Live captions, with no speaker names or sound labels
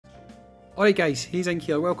Alright guys, Hazink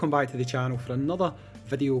here, welcome back to the channel for another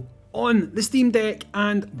video on the Steam Deck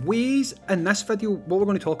and ways. In this video, what we're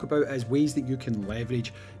going to talk about is ways that you can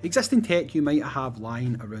leverage existing tech you might have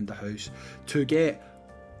lying around the house to get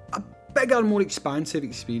a bigger, more expansive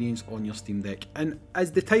experience on your Steam Deck. And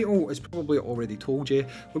as the title has probably already told you,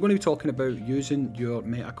 we're going to be talking about using your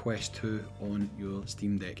Meta Quest 2 on your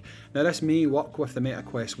Steam Deck. Now this may work with the Meta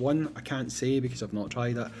Quest 1, I can't say because I've not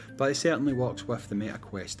tried it, but it certainly works with the Meta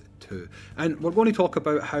Quest 2. And we're going to talk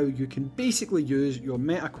about how you can basically use your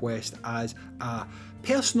Meta Quest as a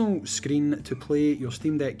personal screen to play your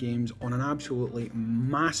Steam Deck games on an absolutely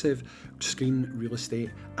massive screen real estate,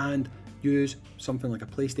 and use something like a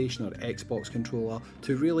PlayStation or Xbox controller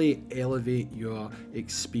to really elevate your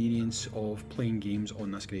experience of playing games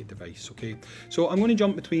on this great device. Okay, so I'm going to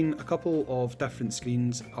jump between a couple of different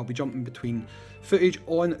screens. I'll be jumping between footage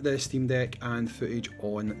on the Steam Deck and footage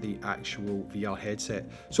on the actual VR headset.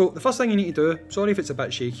 So the first thing you need to do, sorry if it's a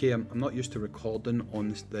bit shaky, I'm not used to recording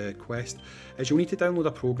on the Quest, is you'll need to download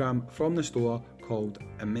a program from the store called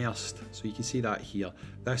Immersed. So you can see that here.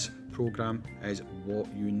 This program is what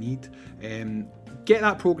you need. Get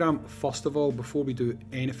that program first of all before we do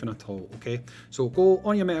anything at all, okay? So go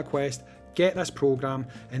on your Meta Quest, get this program,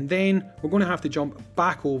 and then we're going to have to jump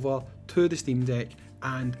back over to the Steam Deck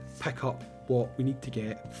and pick up what we need to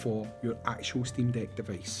get for your actual Steam Deck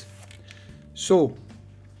device. So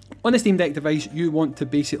on the Steam Deck device, you want to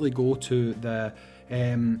basically go to the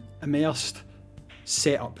Immersed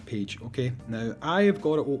setup page. Okay, now I have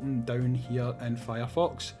got it open down here in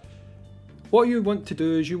Firefox. What you want to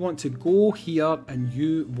do is you want to go here and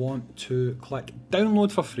you want to click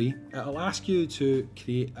download for free. It'll ask you to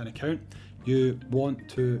create an account. You want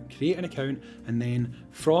to create an account, and then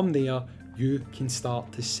from there you can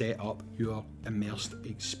start to set up your Immersed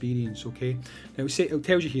experience. Okay, now it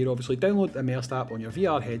tells you here obviously download the Immersed app on your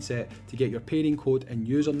VR headset to get your pairing code and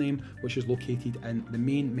username, which is located in the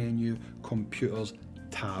main menu computers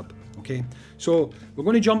tab. Okay, so we're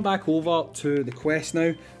going to jump back over to the Quest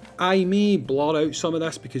now. I may blur out some of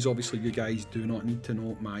this because obviously you guys do not need to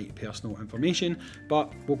know my personal information,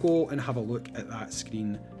 but we'll go and have a look at that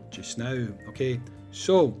screen just now. Okay,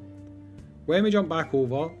 so when we jump back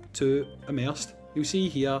over to Immersed, you'll see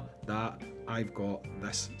here that I've got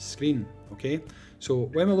this screen. Okay, so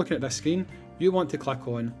when we're looking at this screen, you want to click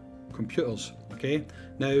on computers. Okay,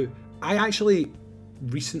 now I actually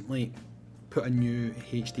recently put a new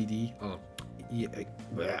HDD or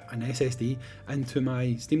an SSD into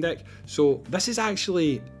my Steam Deck, so this is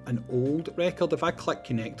actually an old record. If I click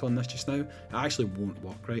connect on this just now, it actually won't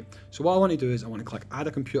work, right? So what I want to do is I want to click add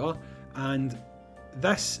a computer, and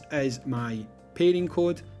this is my pairing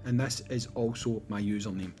code, and this is also my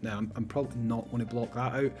username. Now I'm probably not going to block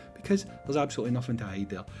that out because there's absolutely nothing to hide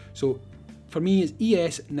there. So for me it's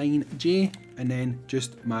ES9J and then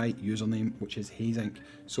just my username, which is Hazink.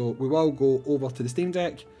 So we will go over to the Steam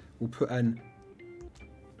Deck, we'll put in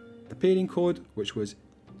the pairing code, which was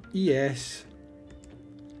ES9J,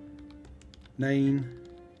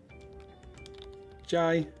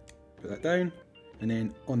 put that down, and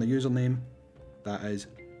then on the username, that is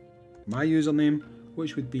my username,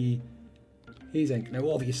 which would be Hazink. Now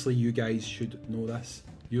obviously you guys should know this,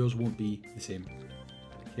 yours won't be the same.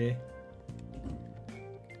 Okay,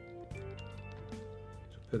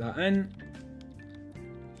 so put that in.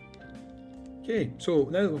 Okay, so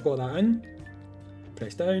now that we've got that in,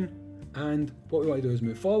 press down, and what we want to do is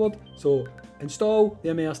move forward. So install the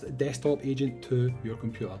Immersed desktop agent to your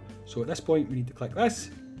computer. So at this point we need to click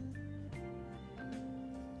this.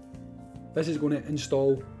 This is going to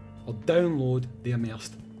install or download the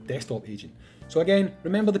Immersed desktop agent. So again,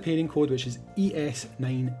 remember the pairing code, which is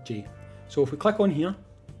ES9J. So if we click on here,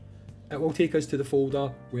 it will take us to the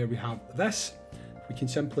folder where we have this. We can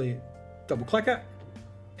simply double click it,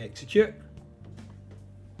 execute,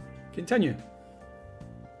 continue.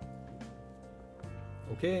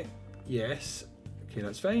 Okay, yes, okay,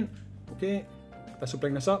 that's fine. Okay, this will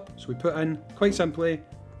bring this up. So we put in, quite simply,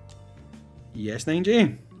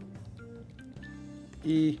 ES9J.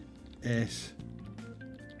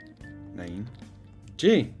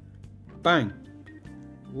 ES9J. Bang.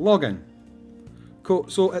 Login. Cool.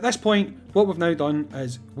 So at this point, what we've now done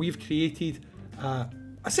is we've created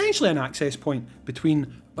essentially an access point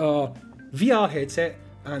between our VR headset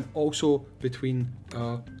and also between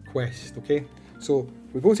our Quest. Okay, so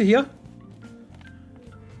we go to here,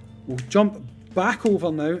 we'll jump back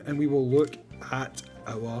over now and we will look at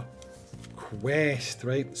our Quest,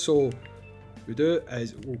 right? So what we do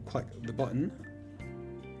is we'll click the button.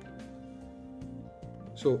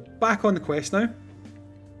 So back on the Quest now,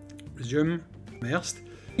 resume Immersed.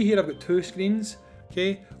 Here I've got two screens.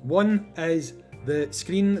 Okay, One is the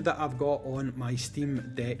screen that I've got on my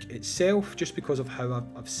Steam Deck itself, just because of how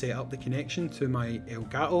I've set up the connection to my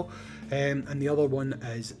Elgato, and the other one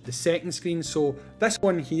is the second screen. So this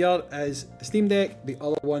one here is the Steam Deck, the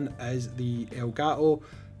other one is the Elgato.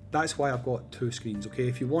 That's why I've got two screens, okay?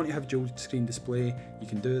 If you want to have dual screen display, you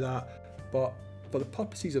can do that, but for the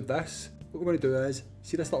purposes of this, what we're going to do is,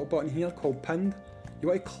 see this little button here called pinned? You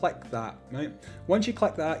want to click that, right? Once you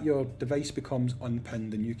click that, your device becomes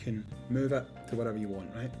unpinned and you can move it to wherever you want,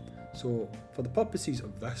 right? So for the purposes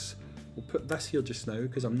of this, we'll put this here just now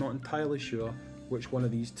because I'm not entirely sure which one of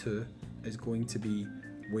these two is going to be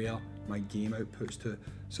where my game outputs to.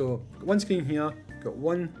 So one screen here, got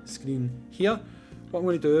one screen here. What I'm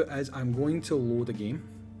going to do is I'm going to load a game.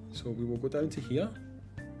 So we will go down to here.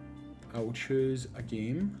 I will choose a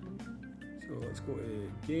game. So let's go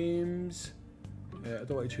to games. I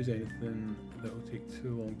don't want to choose anything that will take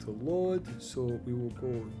too long to load, so we will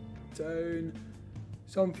go down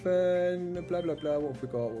something, blah blah blah. What have we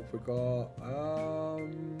got? What have we got?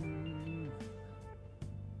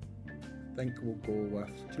 I think we'll go with,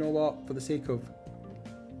 do you know what, for the sake of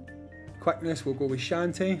quickness, we'll go with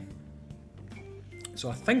Shanty.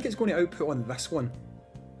 So I think it's going to output on this one.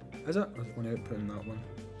 Is it? Or is it going to output on that one?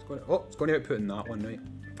 It's going to output on that one, right?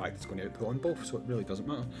 In fact, it's going to output on both, so it really doesn't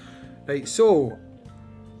matter. Right, so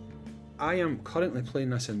I am currently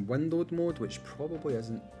playing this in windowed mode, which probably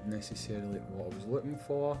isn't necessarily what I was looking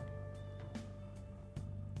for.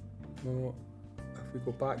 So if we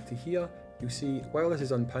go back to here, you'll see while this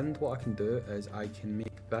is unpinned, what I can do is I can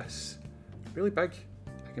make this really big.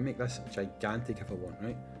 I can make this gigantic if I want,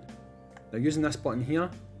 right? Now using this button here,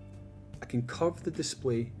 I can curve the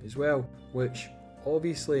display as well, which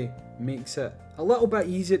obviously makes it a little bit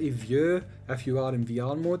easier to view if you are in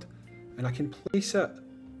VR mode, and I can place it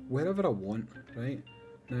wherever I want, right?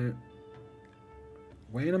 Now,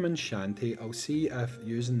 when I'm in Shanty, I'll see if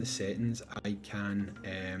using the settings I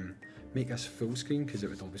can make this full screen, because it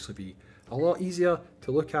would obviously be a lot easier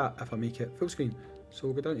to look at if I make it full screen. So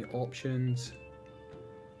we'll go down to options.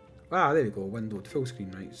 Ah, there we go, windowed full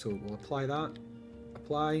screen, right? So we'll apply that,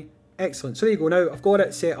 apply. Excellent, so there you go. Now I've got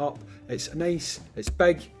it set up. It's nice, it's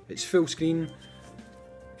big, it's full screen.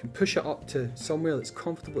 You can push it up to somewhere that's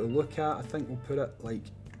comfortable to look at. I think we'll put it like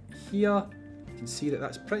here. You can see that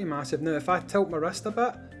that's pretty massive. Now if I tilt my wrist a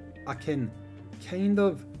bit, I can kind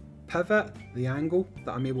of pivot the angle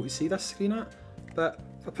that I'm able to see this screen at. But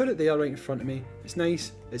if I put it there right in front of me, it's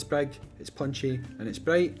nice, it's big, it's punchy, and it's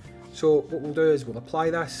bright. So what we'll do is we'll apply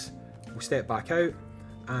this, we'll step back out,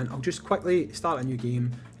 and I'll just quickly start a new game.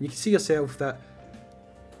 And you can see yourself that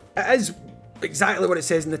it is exactly what it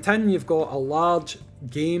says in the tin. You've got a large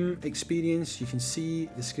game experience, you can see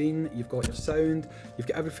the screen, you've got your sound, you've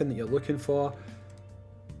got everything that you're looking for.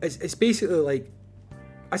 It's basically like,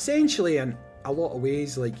 essentially in a lot of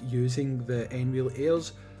ways, like using the Nreal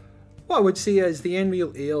Airs. What I would say is the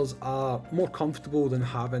Nreal Airs are more comfortable than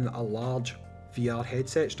having a large VR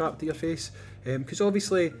headset strapped to your face, because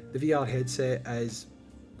obviously the VR headset is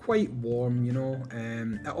quite warm, you know.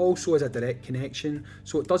 It also has a direct connection,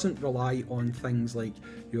 so it doesn't rely on things like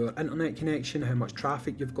your internet connection, how much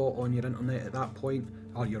traffic you've got on your internet at that point,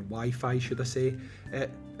 or your Wi-Fi should I say. It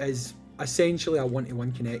is essentially a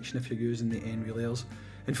one-to-one connection if you're using the Nreal Airs.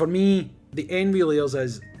 And for me, the Nreal Airs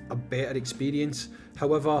is a better experience.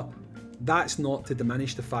 However, that's not to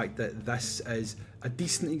diminish the fact that this is a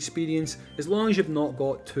decent experience, as long as you've not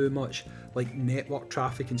got too much like network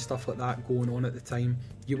traffic and stuff like that going on at the time.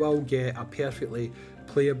 You will get a perfectly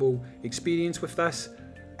playable experience with this.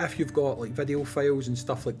 If you've got like video files and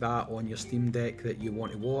stuff like that on your Steam Deck that you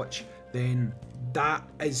want to watch, then that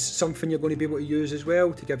is something you're going to be able to use as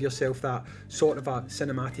well to give yourself that sort of a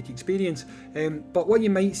cinematic experience. But what you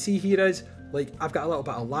might see here is, like, I've got a little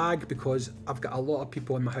bit of lag because I've got a lot of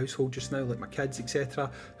people in my household just now, like my kids, etc.,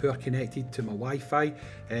 who are connected to my Wi-Fi.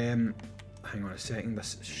 Hang on a second,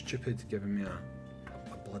 this is stupid giving me a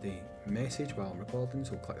bloody message while I'm recording,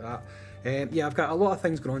 so I'll click that. Yeah, I've got a lot of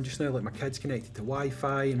things going on just now, like my kids connected to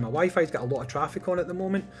Wi-Fi, and my Wi-Fi's got a lot of traffic on at the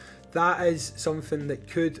moment. That is something that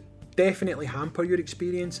could definitely hamper your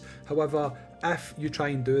experience. However, if you try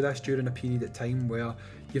and do this during a period of time where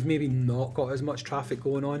you've maybe not got as much traffic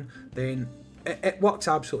going on, then it works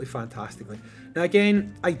absolutely fantastically. Now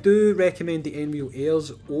again, I do recommend the Nreal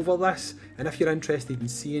Airs over this, and if you're interested in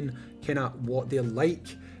seeing kind of what they're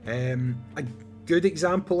like, a good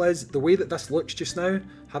example is the way that this looks just now,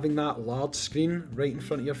 having that large screen right in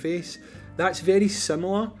front of your face. That's very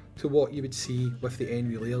similar to what you would see with the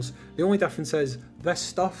Nreal Airs. The only difference is this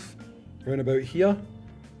stuff around about here,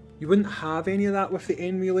 you wouldn't have any of that with the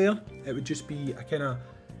Nreal Air. It would just be a kind of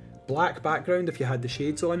black background if you had the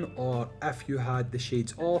shades on, or if you had the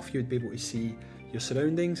shades off, you'd be able to see your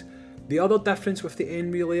surroundings. The other difference with the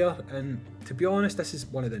Nreal Air, and to be honest, this is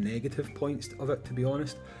one of the negative points of it, to be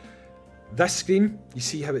honest. This screen, you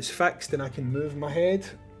see how it's fixed, and I can move my head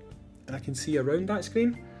and I can see around that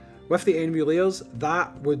screen. With the Nreal Airs,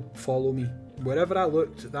 that would follow me. Wherever I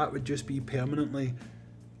looked, that would just be permanently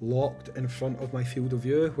locked in front of my field of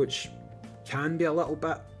view, which can be a little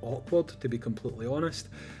bit awkward, to be completely honest.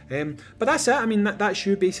 But that's it. I mean, that's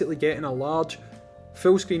you basically getting a large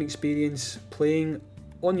full screen experience playing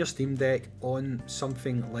on your Steam Deck on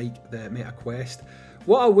something like the Meta Quest.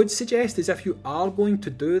 What I would suggest is, if you are going to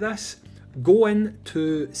do this, go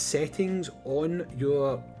into settings on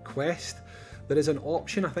your Quest. There is an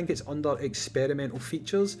option, I think it's under experimental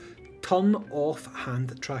features, turn off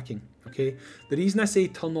hand tracking. Okay, the reason I say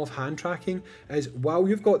turn off hand tracking is, while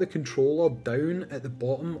you've got the controller down at the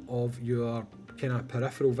bottom of your kind of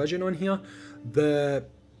peripheral vision on here, the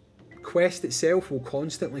Quest itself will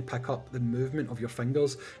constantly pick up the movement of your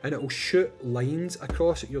fingers, and it will shoot lines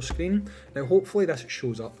across your screen. Now hopefully this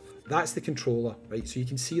shows up. That's the controller, right? So you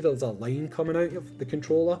can see there's a line coming out of the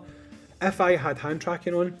controller. If I had hand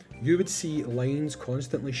tracking on, you would see lines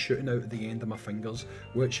constantly shooting out at the end of my fingers,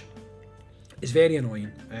 which is very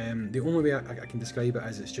annoying. The only way I can describe it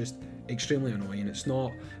is, it's just extremely annoying. It's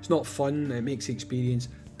not fun. It makes the experience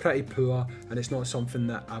pretty poor, and it's not something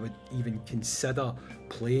that I would even consider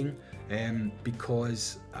playing,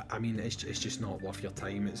 because I mean, it's just not worth your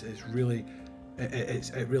time. It really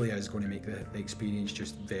is going to make the experience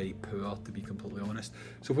just very poor, to be completely honest.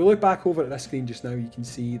 So if we look back over at this screen just now, you can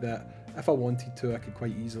see that if I wanted to, I could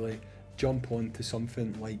quite easily jump onto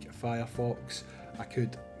something like Firefox. I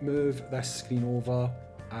could move this screen over,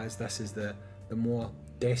 as this is the more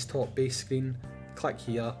desktop based screen. Click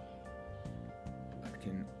here, I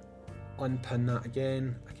can unpin that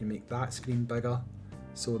again, I can make that screen bigger,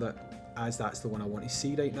 so that as that's the one I want to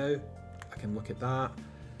see right now, I can look at that.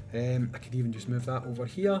 I could even just move that over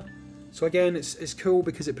here. So again, it's cool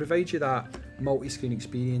because it provides you that multi-screen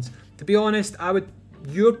experience. To be honest,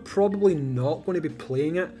 you're probably not going to be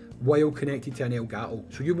playing it while connected to an Elgato,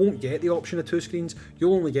 so you won't get the option of 2 screens.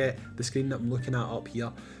 You'll only get the screen that I'm looking at up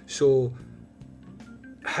here. So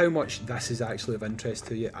how much this is actually of interest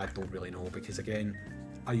to you, I don't really know, because again,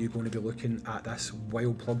 are you going to be looking at this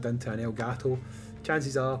while plugged into an Elgato?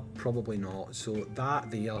 Chances are probably not. So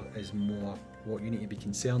that there is more what you need to be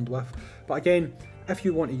concerned with. But again, if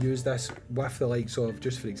you want to use this with the likes of,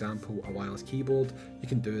 just for example, a wireless keyboard, you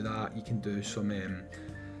can do that. You can do some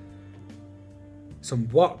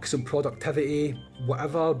work, some productivity,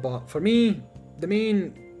 whatever. But for me, the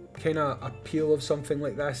main kind of appeal of something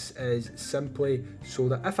like this is simply so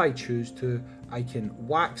that if I choose to, I can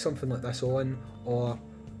whack something like this on, or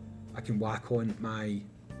I can whack on my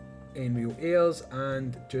Nreal Airs,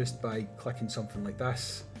 and just by clicking something like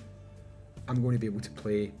this, I'm going to be able to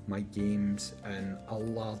play my games in a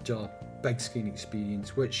larger big screen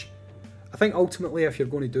experience, which I think ultimately, if you're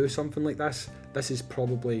going to do something like this, this is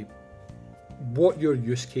probably what your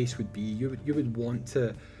use case would be. You would want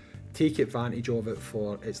to take advantage of it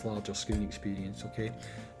for its larger screen experience. Okay,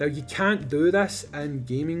 now you can't do this in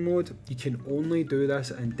gaming mode, you can only do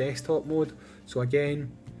this in desktop mode. So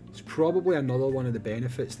again, it's probably another one of the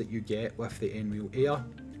benefits that you get with the Nreal Air.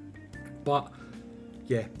 But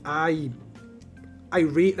yeah, I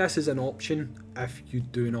rate this as an option if you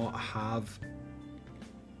do not have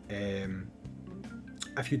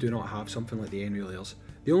something like the Nreal Airs.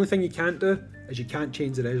 The only thing you can't do is you can't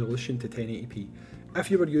change the resolution to 1080p.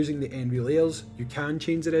 If you were using the Nreal Airs, you can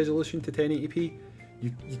change the resolution to 1080p.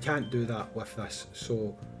 You can't do that with this.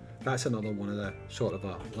 So that's another one of the sort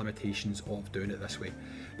of limitations of doing it this way.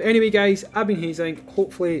 But anyway guys, I've been Hazink.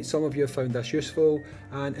 Hopefully some of you have found this useful,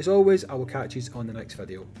 and as always, I will catch you on the next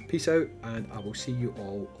video. Peace out, and I will see you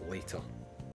all later.